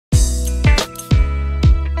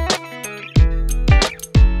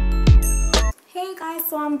Hey guys,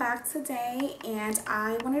 so I'm back today and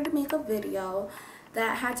I wanted to make a video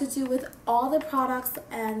that had to do with all the products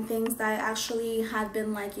and things that I actually have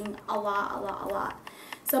been liking a lot.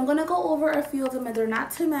 So I'm going to go over a few of them, and they're not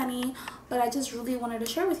too many, but I just really wanted to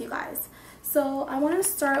share with you guys. So I want to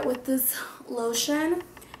start with this lotion.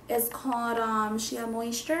 It's called Shea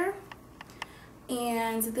Moisture,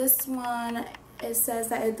 and this one, it says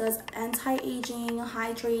that it does anti-aging,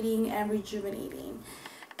 hydrating, and rejuvenating.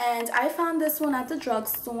 And I found this one at the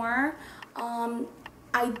drugstore.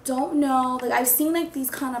 I don't know, like I've seen like these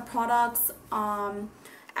kind of products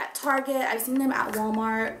at Target. I've seen them at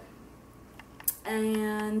Walmart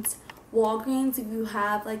and Walgreens. If you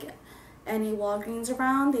have like any Walgreens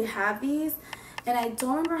around, they have these. And I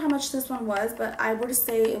don't remember how much this one was, but I would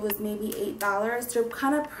say it was maybe $8. They're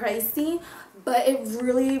kind of pricey, but it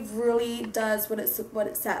really does what it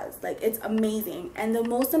says. Like, it's amazing. And the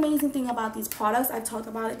most amazing thing about these products, I've talked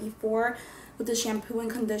about it before with the shampoo and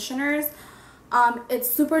conditioners, it's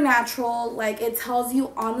super natural. Like, it tells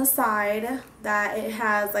you on the side that it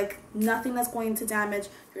has like nothing that's going to damage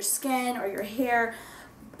your skin or your hair.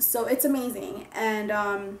 So it's amazing.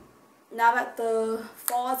 And now that the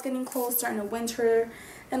fall is getting closer and the winter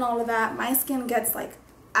and all of that, my skin gets like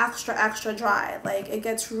extra dry. Like, it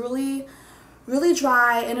gets really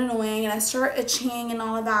dry and annoying, and I start itching and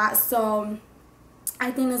all of that. So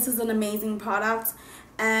I think this is an amazing product,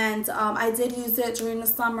 and I did use it during the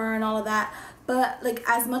summer and all of that. But like,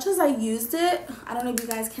 as much as I used it, I don't know if you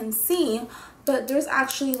guys can see, but there's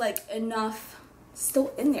actually like enough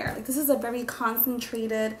still in there. Like, this is a very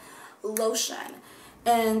concentrated lotion,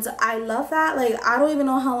 and I love that. Like, I don't even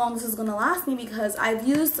know how long this is gonna last me, because I've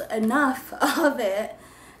used enough of it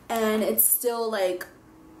and it's still like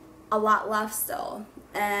a lot left still,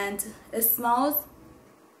 and it smells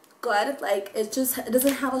good. Like, it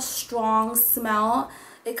doesn't have a strong smell.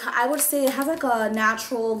 I would say it has like a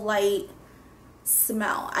natural light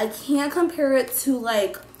smell. I can't compare it to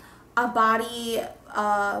like a body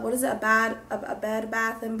what is it, a Bed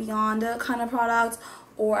Bath and Beyond kind of product,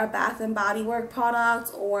 or a Bath and Body Works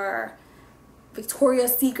product, or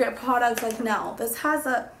Victoria's Secret product. Like, no, this has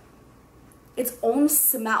its own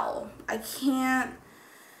smell.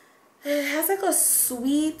 It has like a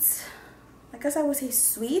sweet, I guess I would say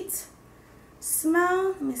sweet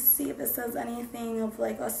smell. Let me see if it says anything of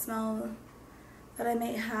like a smell that I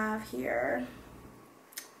may have here.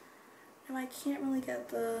 And I can't really get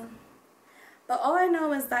but all I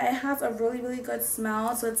know is that it has a really good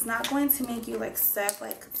smell. So it's not going to make you like sick,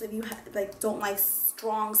 like if you like don't like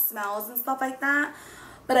strong smells and stuff like that.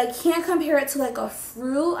 But I can't compare it to like a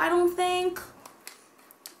fruit, I don't think.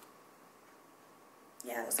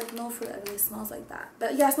 Yeah, there's like no fruit that really smells like that.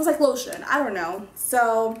 But yeah, it smells like lotion. I don't know.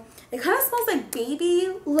 So it kind of smells like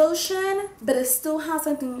baby lotion, but it still has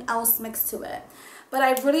something else mixed to it. But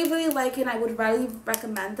I really like it, and I would really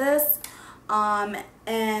recommend this.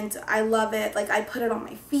 And I love it. Like, I put it on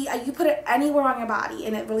my feet. You put it anywhere on your body,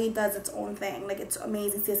 and it really does its own thing. Like, it's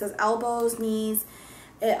amazing. See, it says elbows, knees,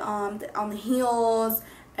 on the heels.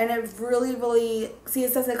 And it really, see,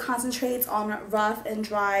 it says it concentrates on rough and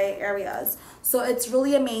dry areas. So it's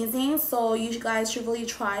really amazing. So you guys should really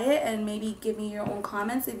try it, and maybe give me your own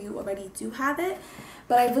comments if you already do have it.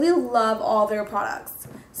 But I really love all their products.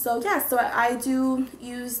 So yeah, so I do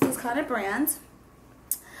use this kind of brand.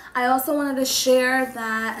 I also wanted to share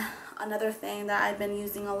that another thing that I've been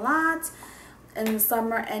using a lot in the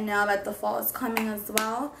summer, and now that the fall is coming as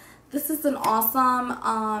well. This is an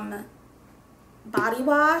awesome body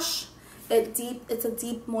wash. It's a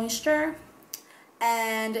deep moisture,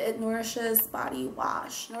 and it nourishing body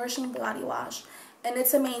wash, and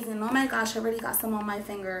it's amazing. Oh my gosh, I already got some on my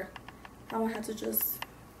finger. I won't have to just,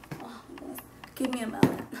 oh my goodness, give me a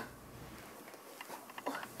minute.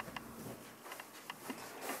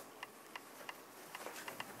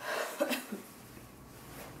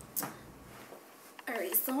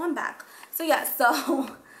 Alright, so I'm back. So yeah, so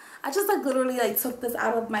I just like literally like took this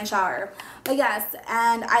out of my shower. But yes,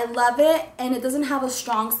 and I love it, and it doesn't have a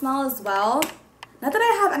strong smell as well. Not that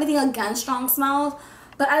I have anything against strong smells,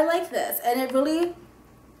 but I like this, and it really,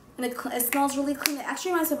 and it smells really clean. It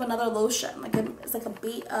actually reminds me of another lotion, like it's like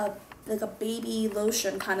a baby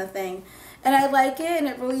lotion kind of thing. And I like it, and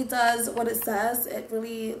it really does what it says. It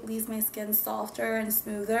really leaves my skin softer and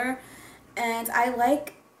smoother, and I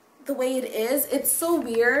like the way it is. It's so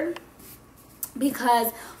weird,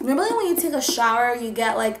 because normally when you take a shower, you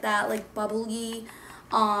get like that like bubbly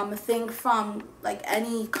thing from like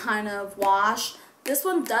any kind of wash. This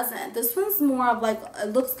one doesn't. This one's more of like,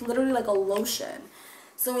 it looks literally like a lotion.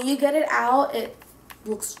 So when you get it out, it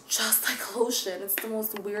looks just like lotion. It's the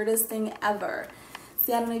most weirdest thing ever.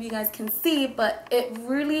 See, I don't know if you guys can see, but it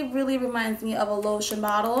really, really reminds me of a lotion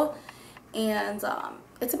bottle. And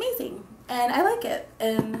it's amazing. And I like it.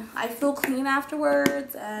 And I feel clean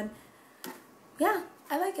afterwards. And yeah,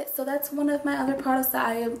 I like it. So that's one of my other products that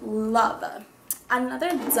I love. Another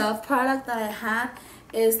Dove product that I have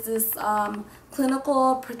is this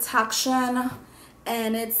Clinical Protection.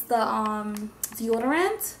 And it's the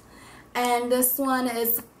deodorant. And this one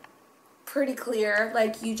is pretty clear.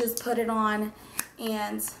 Like, you just put it on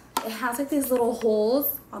and it has like these little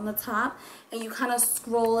holes on the top, and you kind of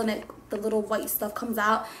scroll and the little white stuff comes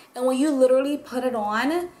out. And when you literally put it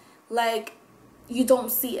on, like, you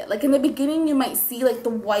don't see it. Like, in the beginning you might see like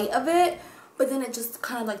the white of it, but then it just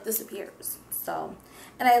kind of like disappears. So,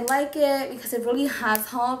 and I like it because it really has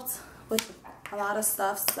helped with a lot of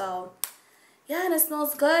stuff. So yeah, and it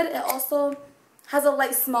smells good. It also has a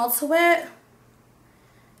light smell to it,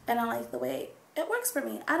 and I like the way it works for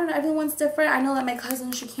me. I don't know, everyone's different. I know that my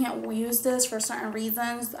cousin, she can't use this for certain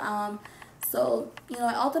reasons. So, you know,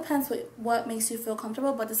 it all depends what makes you feel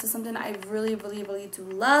comfortable, but this is something I really, really, really do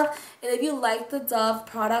love. And if you like the Dove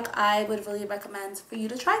product, I would really recommend for you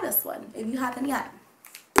to try this one if you haven't yet.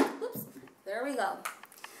 Oops, there we go.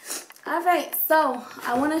 Alright, so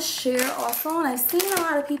I want to share also, and I've seen a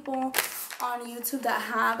lot of people on YouTube that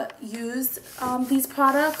have used these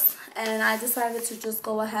products, and I decided to just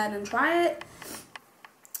go ahead and try it.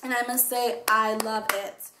 And I must say, I love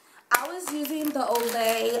it. I was using the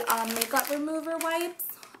Olay makeup remover wipes,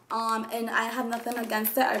 and I have nothing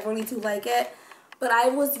against it. I really do like it. But I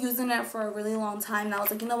was using it for a really long time, and I was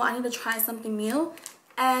like, you know what, I need to try something new.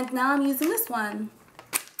 And now I'm using this one.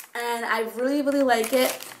 And I really, really like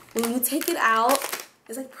it. When you take it out,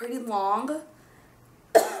 it's like pretty long.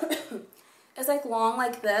 It's like long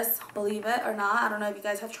like this, believe it or not. I don't know if you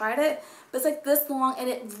guys have tried it, but it's like this long, and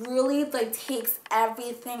it really like takes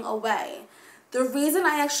everything away. The reason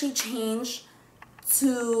I actually changed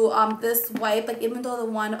to this wipe, like even though the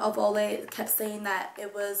one of Olay kept saying that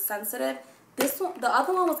it was sensitive, this one, the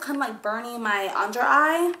other one was kind of like burning my under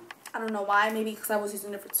eye. I don't know why, maybe because I was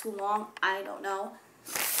using it for too long. I don't know.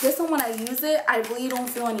 This one, when I use it, I really don't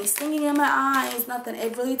feel any stinging in my eyes, nothing.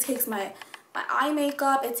 It really takes my eye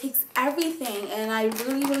makeup, it takes everything, and I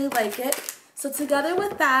really, really like it. So together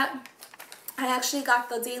with that, I actually got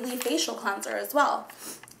the daily facial cleanser as well,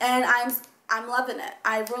 and I'm loving it.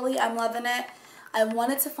 I really am loving it. I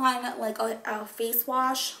wanted to find like a face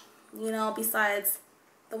wash, you know, besides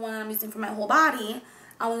the one I'm using for my whole body.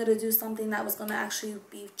 I wanted to do something that was going to actually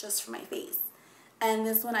be just for my face. And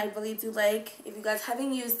this one I really do like. If you guys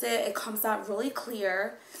haven't used it, it comes out really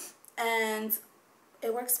clear, and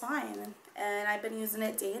it works fine. And I've been using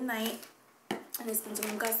it day and night, and it's been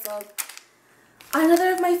doing good. So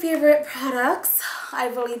another of my favorite products I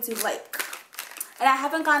really do like. And I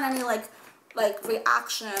haven't gotten any like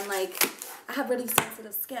reaction. Like, I have really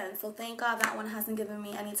sensitive skin, so thank God that one hasn't given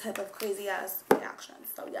me any type of crazy ass reaction.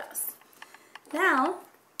 So yes. Now,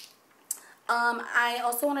 I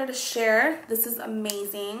also wanted to share, this is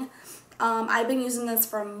amazing. I've been using this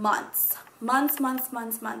for months. Months.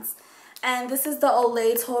 And this is the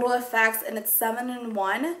Olay Total Effects, and it's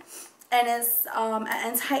 7-in-1. And it's an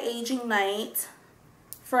anti-aging night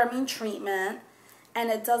firming treatment.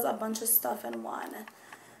 And it does a bunch of stuff in one.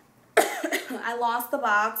 I lost the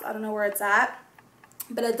box. I don't know where it's at.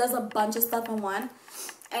 But it does a bunch of stuff in one.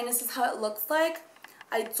 And this is how it looks like.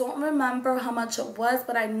 I don't remember how much it was,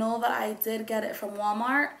 but I know that I did get it from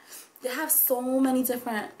Walmart. They have so many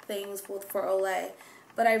different things for Olay.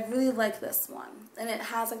 But I really like this one. And it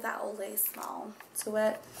has like that Olay smell to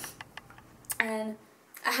it. And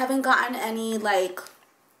I haven't gotten any like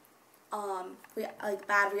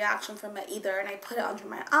bad reaction from it either. And I put it under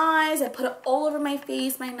my eyes. I put it all over my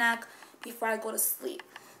face, my neck before I go to sleep.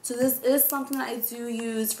 So this is something that I do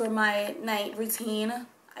use for my night routine.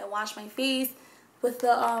 I wash my face with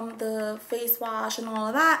the face wash and all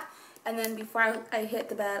of that. And then before I hit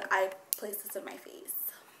the bed, I place this in my face.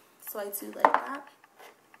 So I do like that.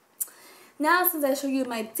 Now, since I showed you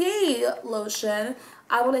my day lotion,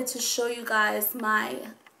 I would like to show you guys my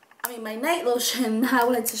night lotion. I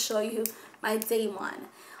would like to show you my day one.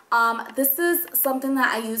 This is something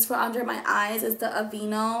that I use for under my eyes. It's the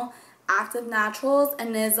Aveeno Active Naturals,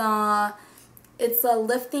 and it's a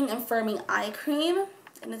lifting and firming eye cream,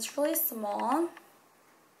 and it's really small.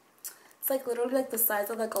 It's like literally like the size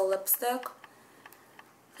of like a lipstick.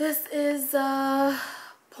 This is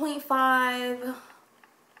 0.5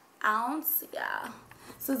 ounce, yeah.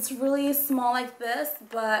 So it's really small like this,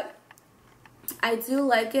 but I do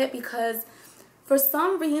like it because for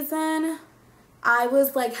some reason I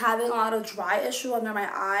was like having a lot of dry issue under my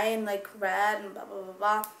eye and like red and blah blah blah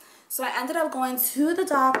blah. So I ended up going to the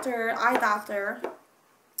doctor, eye doctor,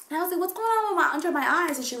 and I was like, what's going on with under my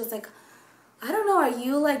eyes? And she was like, I don't know, are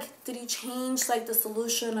you like, did you change like the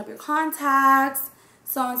solution of your contacts?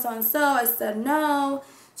 So and so and so. I said no.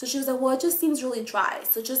 So she was like, well, it just seems really dry.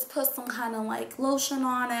 So just put some kind of like lotion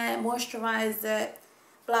on it, moisturize it,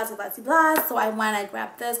 blah, blah, blah, blah. So I went, I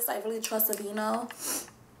grabbed this because I really trust Aveeno.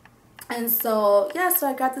 And so, yeah, so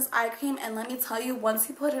I got this eye cream. And let me tell you, once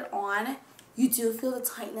you put it on, you do feel the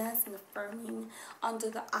tightness and the firming under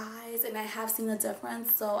the eyes. And I have seen a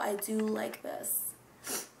difference. So I do like this.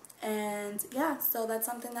 And yeah, so that's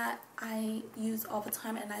something that I use all the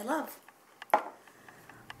time and I love.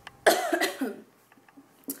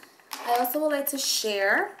 I also would like to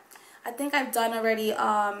share, I think I've done already,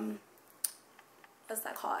 what's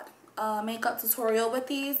that called? Makeup tutorial with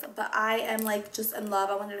these, but I am like just in love.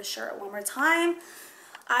 I wanted to share it one more time.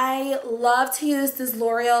 I love to use this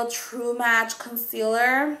L'Oreal True Match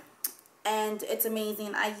Concealer, and it's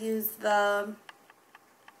amazing. I use the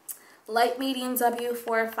light medium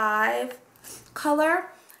W45 color,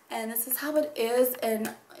 and this is how it is.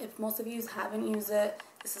 And if most of you haven't used it,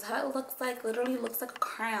 this is how it looks like. Literally looks like a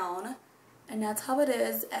crown, and that's how it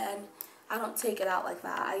is. And I don't take it out like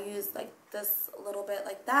that. I use like this a little bit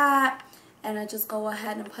like that, and I just go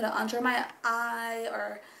ahead and put it under my eye,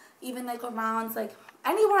 or even like around, like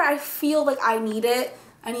anywhere I feel like I need it.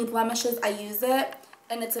 Any blemishes, I use it,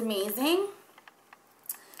 and it's amazing.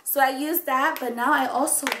 So I use that, but now I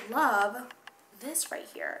also love this right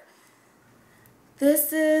here.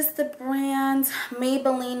 This is the brand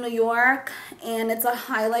Maybelline New York, and it's a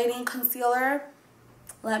highlighting concealer.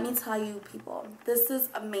 Let me tell you, people, this is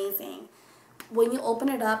amazing. When you open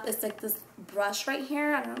it up, it's like this brush right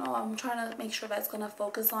here. I don't know, I'm trying to make sure that's going to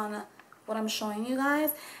focus on what I'm showing you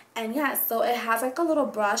guys. And yeah, so it has like a little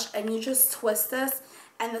brush, and you just twist this,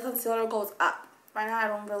 and the concealer goes up. Right now, I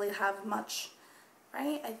don't really have much,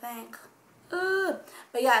 right? I think.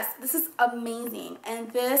 But yes, this is amazing.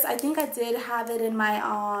 And this, I think I did have it in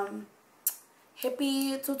my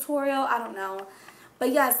hippie tutorial. I don't know.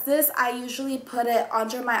 But yes, this, I usually put it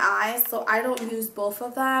under my eyes, so I don't use both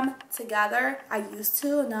of them together. I used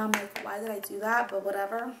to, and now I'm like, why did I do that? But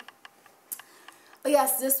whatever. But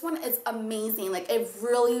yes, this one is amazing. Like, it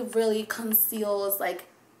really, really conceals, like,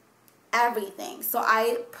 everything. So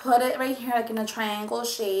I put it right here, like, in a triangle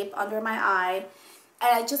shape under my eye.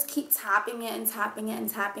 And I just keep tapping it and tapping it and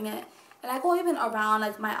tapping it. And I go even around,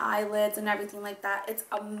 like, my eyelids and everything like that. It's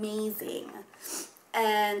amazing.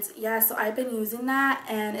 And yeah, so I've been using that,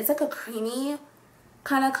 and it's like a creamy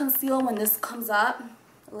kind of conceal when this comes up.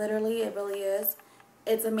 Literally, it really is.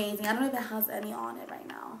 It's amazing. I don't know if it has any on it right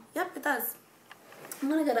now. Yep, it does. I'm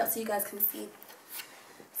gonna get up so you guys can see.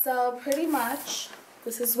 So pretty much,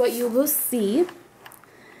 this is what you will see.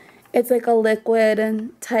 It's like a liquid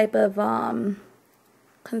and type of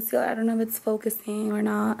concealer. I don't know if it's focusing or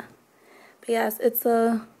not. But yes, it's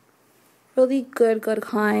a really good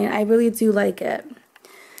kind. I really do like it.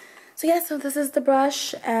 So yeah, so this is the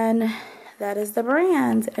brush, and that is the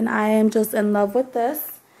brand, and I am just in love with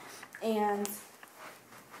this. And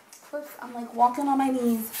whoops, I'm like walking on my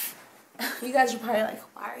knees. You guys are probably like,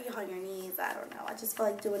 why are you on your knees? I don't know, I just feel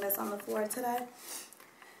like doing this on the floor today.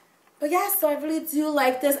 But yeah, so I really do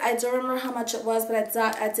like this. I don't remember how much it was, but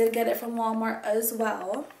I did get it from Walmart as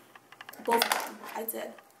well. Both of them, I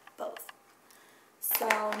did both. So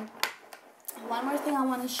one more thing I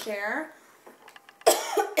want to share.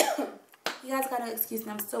 You guys gotta excuse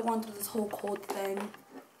me, I'm still going through this whole cold thing.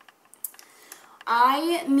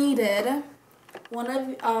 I needed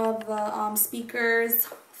one of the speakers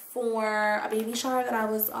for a baby shower that I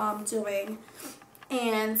was doing,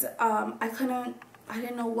 and I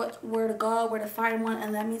didn't know where to go, where to find one.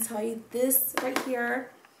 And let me tell you, this right here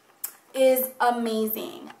is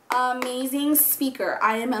amazing. Amazing speaker.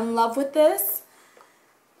 I am in love with this.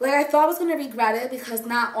 Like, I thought I was going to regret it because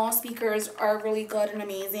not all speakers are really good and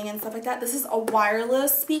amazing and stuff like that. This is a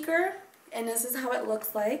wireless speaker, and this is how it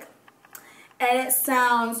looks like. And it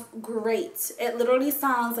sounds great. It literally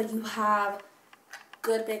sounds like you have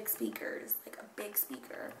good big speakers, like a big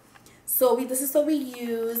speaker. So this is what we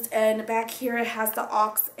used, and back here it has the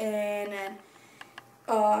aux in,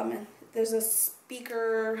 and there's a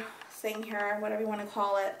speaker thing here, whatever you want to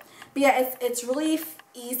call it. But yeah, it's really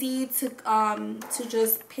easy to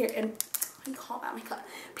just pair, and what do you call that? Oh my god,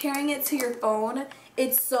 pairing it to your phone.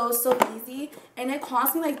 It's so easy, and it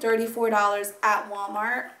cost me like $34 at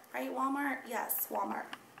Walmart, right? Walmart, yes, Walmart.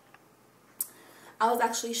 I was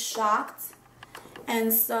actually shocked,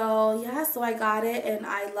 and so yeah, so I got it, and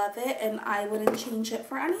I love it, and I wouldn't change it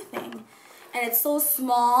for anything. and it's so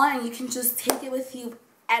small and you can just take it with you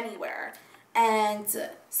anywhere. And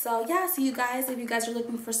so yeah, so you guys, if you guys are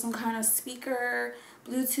looking for some kind of speaker,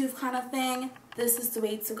 Bluetooth kind of thing, this is the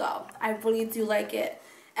way to go. I really do like it.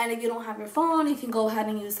 And if you don't have your phone, you can go ahead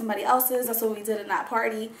and use somebody else's. That's what we did in that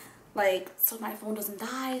party. Like, so my phone doesn't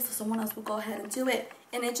die, so someone else will go ahead and do it.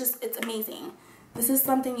 And it's amazing. This is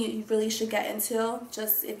something you really should get into,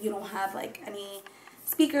 just if you don't have like any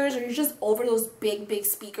speakers, or you're just over those big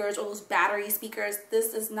speakers or those battery speakers.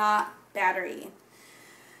 This is not battery.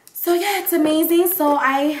 So yeah, it's amazing. So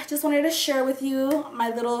I just wanted to share with you my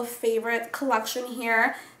little favorite collection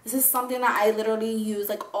here. This is something that I literally use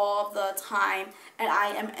like all the time, and I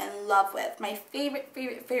am in love with. My favorite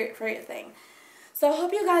thing. So I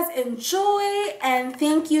hope you guys enjoy, and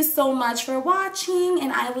thank you so much for watching,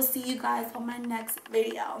 and I will see you guys on my next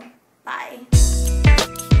video. Bye.